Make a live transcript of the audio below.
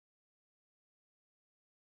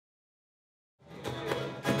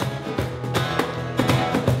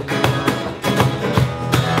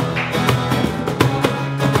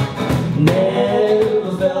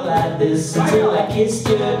this until I kissed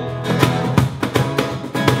you.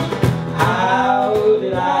 How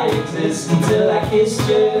did I exist until I kissed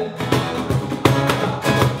you?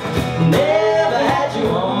 Never had you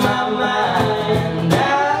on my mind.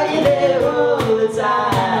 Now you're there all the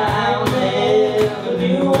time. Never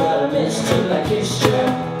knew what I missed till I kissed you.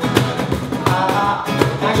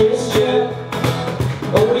 I kissed you.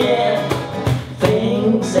 Oh yeah.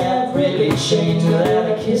 Things have really changed now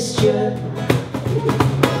that I kissed you.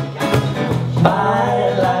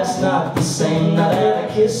 My life's not the same now that I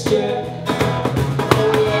kissed you.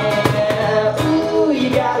 Oh yeah. Ooh, you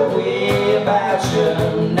got a way about you.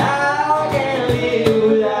 Now I can't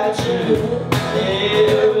live without you.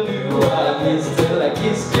 Never knew what I missed till I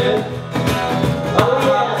kissed you. Oh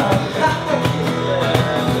yeah.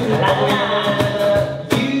 Oh yeah.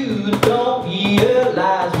 You don't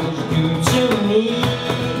realize what you do to me,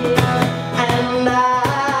 and I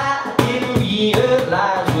didn't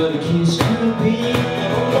realize what a kiss could be.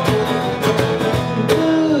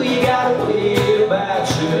 Ooh, you got a way about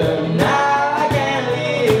you. Now I can't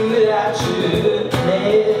live without you.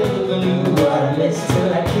 Never knew what I missed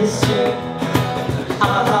till I kissed you.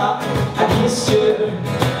 I kissed you.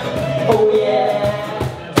 Oh yeah.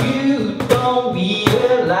 You don't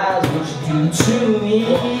realize what you do to me,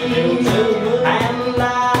 and I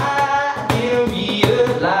didn't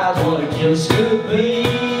realize what a kiss could be.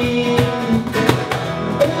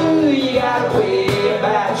 Ooh, you got a way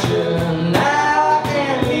about you. Now I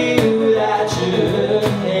can't live without you.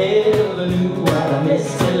 Never knew what I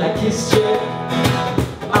missed till I kissed you.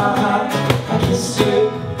 I kissed you.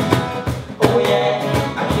 Oh yeah,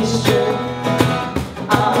 I kissed you.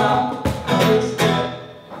 I kissed you.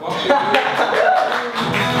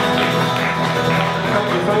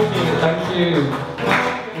 Thank you.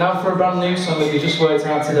 Now for a brand new song that we just worked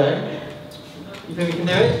out today. You think we can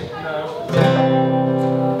do it? No.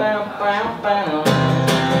 Bow, bow, bow.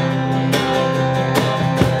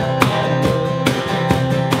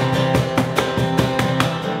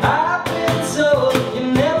 I've been told you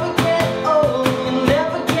never get old, you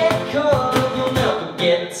never get cold, you'll never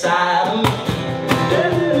get tired of me.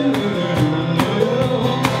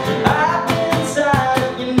 I've been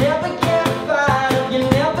tired, you never get fired, you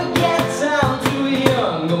never get time. Too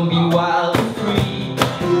young, gonna be wild and free.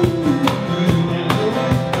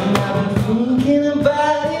 And I've been thinking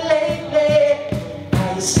about you lately. How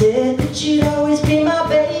you said that you'd always be my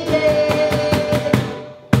baby.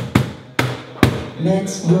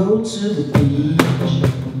 Let's go to the beach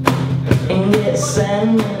and get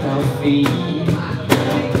sand in our feet.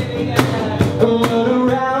 Run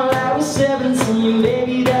around like we're 17,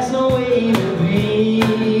 baby, that's no way to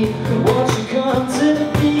be. Won't you come to the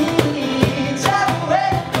beach? I've been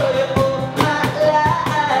waiting for you all my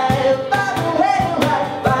life. I've been waiting right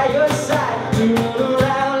by your side. To run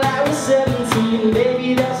around like we're 17, baby,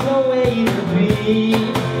 that's no way to be.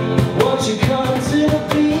 Won't you come to the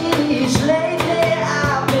beach? Lately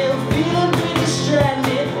I've been feeling pretty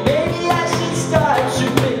stranded. Maybe I should start to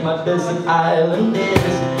pick my desert island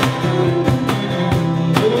is.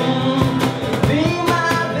 Be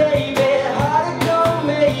my baby, hard to go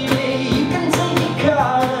maybe. You can take your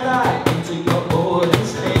car and I can take my board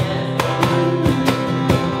instead.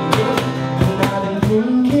 And I've been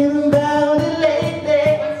thinking about it lately.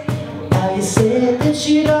 How you said that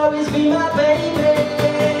you'd always be my baby.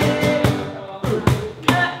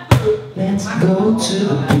 Let's go to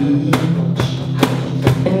the beach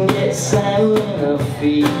and get sand in our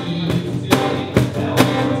feet.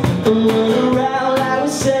 And run around like we're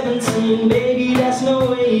 17, baby, that's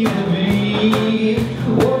no way to be.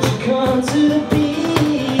 Won't you come to the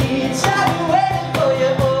beach? I've been waiting for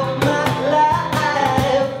you all my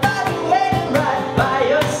life. I've been waiting right by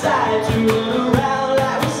your side. To run around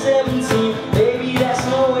like we're 17, baby, that's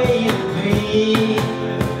no way to be.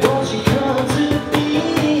 Won't you come to the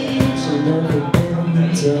beach? I've never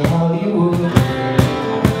been to Hollywood,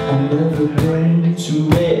 I've never been to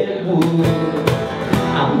Redwood,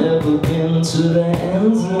 I've never been to the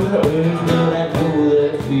ends of the earth, but I go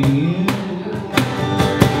there for you.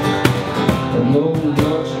 I know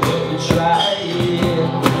much, but we're trying.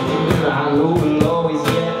 I know we'll always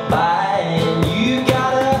get by. And you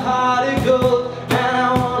got a heart of gold, and I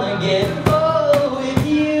wanna get old with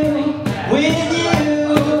you, with you.